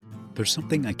There's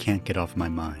something I can't get off my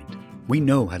mind. We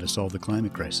know how to solve the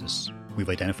climate crisis. We've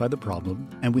identified the problem,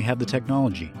 and we have the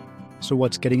technology. So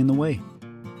what's getting in the way?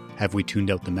 Have we tuned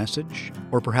out the message?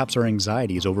 Or perhaps our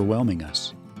anxiety is overwhelming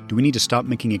us? Do we need to stop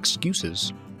making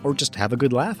excuses, or just have a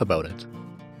good laugh about it?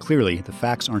 Clearly, the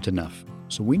facts aren't enough,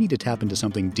 so we need to tap into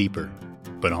something deeper.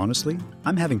 But honestly,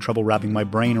 I'm having trouble wrapping my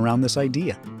brain around this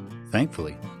idea.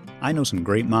 Thankfully, I know some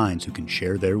great minds who can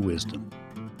share their wisdom.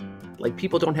 Like,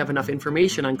 people don't have enough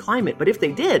information on climate, but if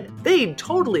they did, they'd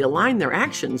totally align their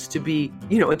actions to be,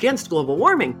 against global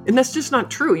warming. And that's just not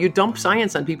true. You dump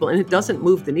science on people and it doesn't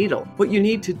move the needle. What you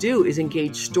need to do is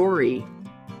engage story.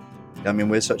 I mean,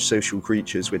 we're such social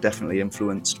creatures. We're definitely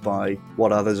influenced by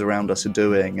what others around us are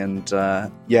doing. And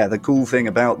the cool thing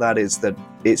about that is that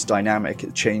it's dynamic,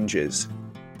 it changes.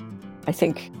 I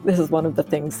think this is one of the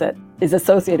things that is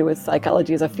associated with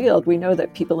psychology as a field. We know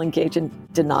that people engage in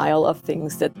denial of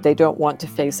things that they don't want to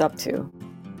face up to.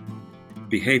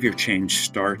 Behavior change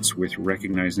starts with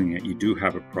recognizing that you do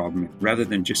have a problem, rather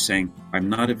than just saying, I'm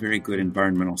not a very good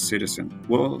environmental citizen.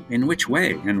 Well, in which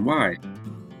way and why?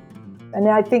 And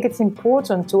I think it's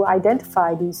important to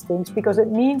identify these things because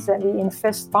it means that we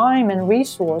invest time and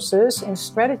resources in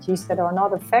strategies that are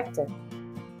not effective.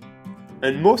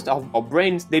 And most of our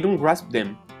brains, they don't grasp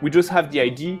them. We just have the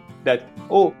idea that,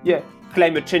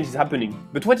 climate change is happening.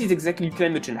 But what is exactly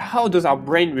climate change? How does our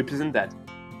brain represent that?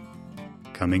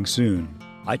 Coming soon,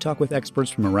 I talk with experts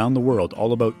from around the world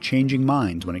all about changing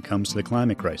minds when it comes to the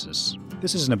climate crisis.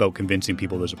 This isn't about convincing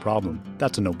people there's a problem.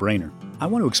 That's a no-brainer. I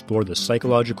want to explore the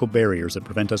psychological barriers that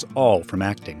prevent us all from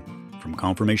acting. From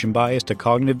confirmation bias to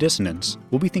cognitive dissonance,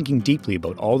 we'll be thinking deeply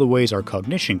about all the ways our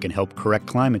cognition can help correct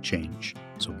climate change.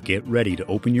 So get ready to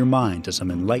open your mind to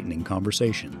some enlightening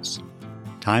conversations.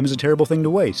 Time is a terrible thing to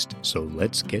waste, so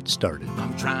let's get started.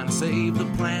 I'm trying to save the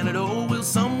planet, oh, will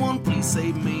someone please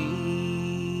save me?